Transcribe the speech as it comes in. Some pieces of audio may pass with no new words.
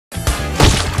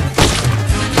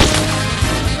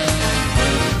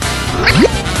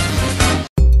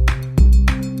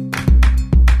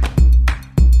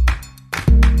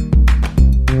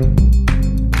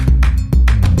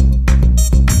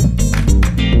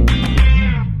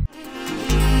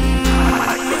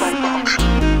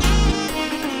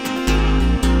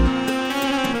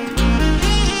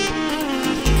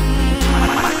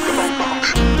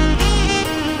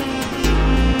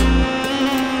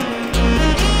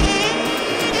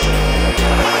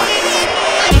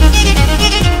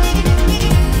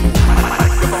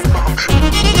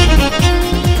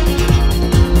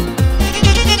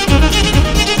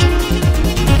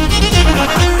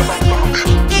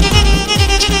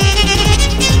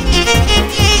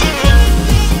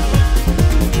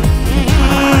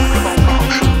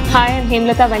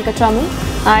Hemalatha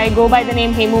Venkatraman. I go by the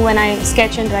name Hemu when I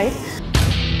sketch and write.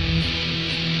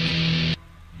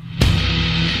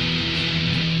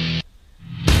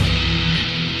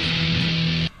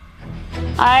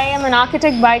 I am an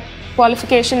architect by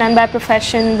qualification and by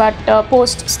profession, but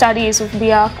post studies of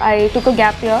BArch, I took a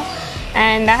gap year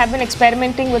and I have been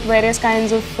experimenting with various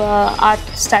kinds of art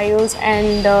styles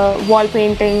and wall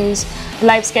paintings,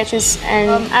 live sketches,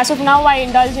 and as of now I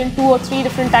indulge in 2 or 3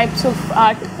 different types of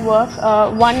artwork.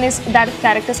 One is that of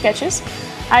character sketches.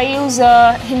 I use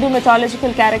Hindu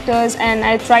mythological characters and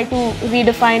I try to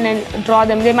redefine and draw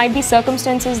them. There might be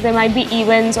circumstances, there might be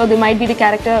events, or they might be the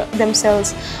character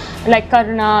themselves, like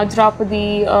Karna,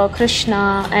 Draupadi,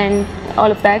 Krishna and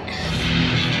all of that.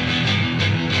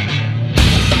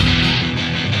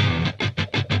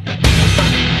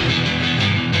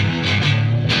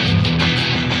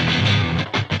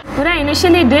 What I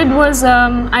initially did was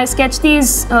I sketched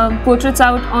these portraits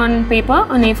out on paper,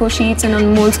 on A4 sheets and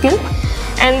on moleskin,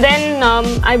 and then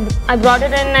I brought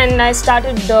it in and I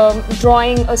started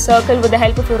drawing a circle with the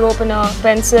help of a rope and a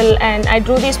pencil, and I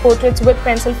drew these portraits with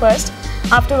pencil first,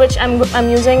 after which I'm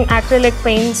using acrylic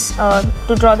paints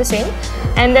to draw the same,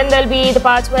 and then there'll be the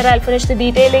parts where I'll finish the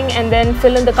detailing and then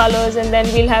fill in the colors, and then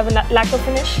we'll have a lacquer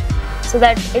finish so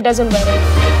that it doesn't wear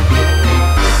out.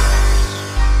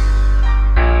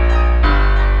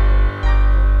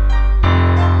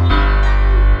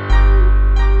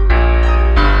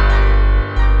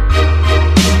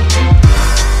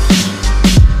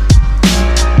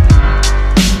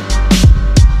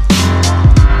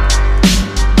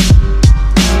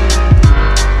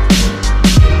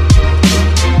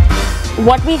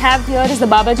 What we have here is the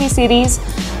Babaji series.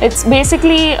 It's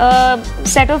basically a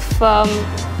set of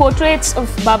portraits of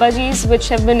Babajis which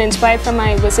have been inspired from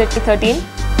my visit to 13.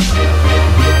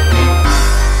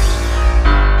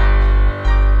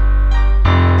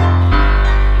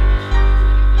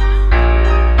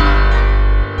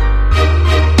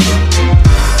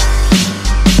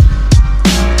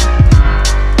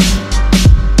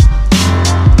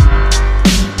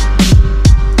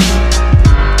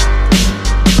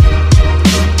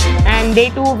 Day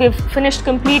 2, we've finished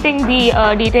completing the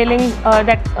detailing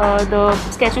that the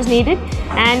sketches needed,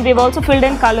 and we've also filled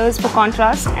in colors for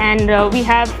contrast, and we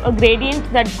have a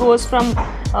gradient that goes from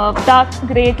dark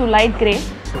grey to light grey.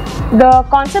 The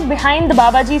concept behind the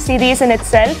Babaji series in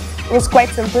itself was quite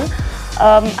simple.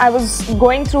 I was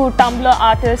going through Tumblr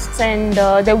artists and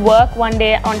their work one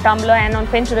day on Tumblr and on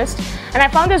Pinterest, and I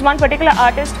found this one particular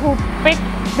artist who picked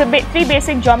the 3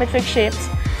 basic geometric shapes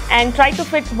and tried to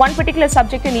fit one particular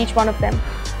subject in each one of them.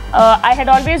 I had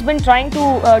always been trying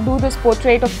to do this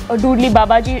portrait of doodly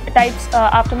Babaji types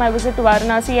after my visit to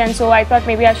Varanasi, and so I thought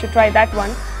maybe I should try that one.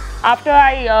 After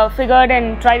I figured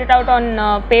and tried it out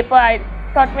on paper, I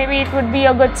thought maybe it would be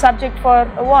a good subject for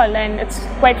a wall, and it's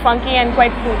quite funky and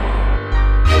quite cool.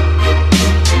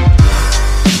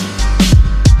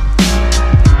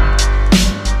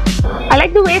 I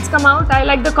like the way it's come out. I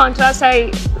like the contrast.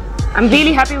 I'm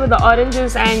really happy with the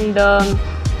oranges, and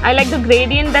I like the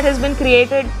gradient that has been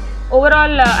created.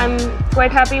 Overall, I'm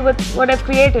quite happy with what I've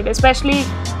created, especially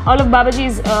all of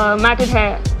Babaji's matted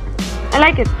hair. I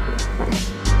like it.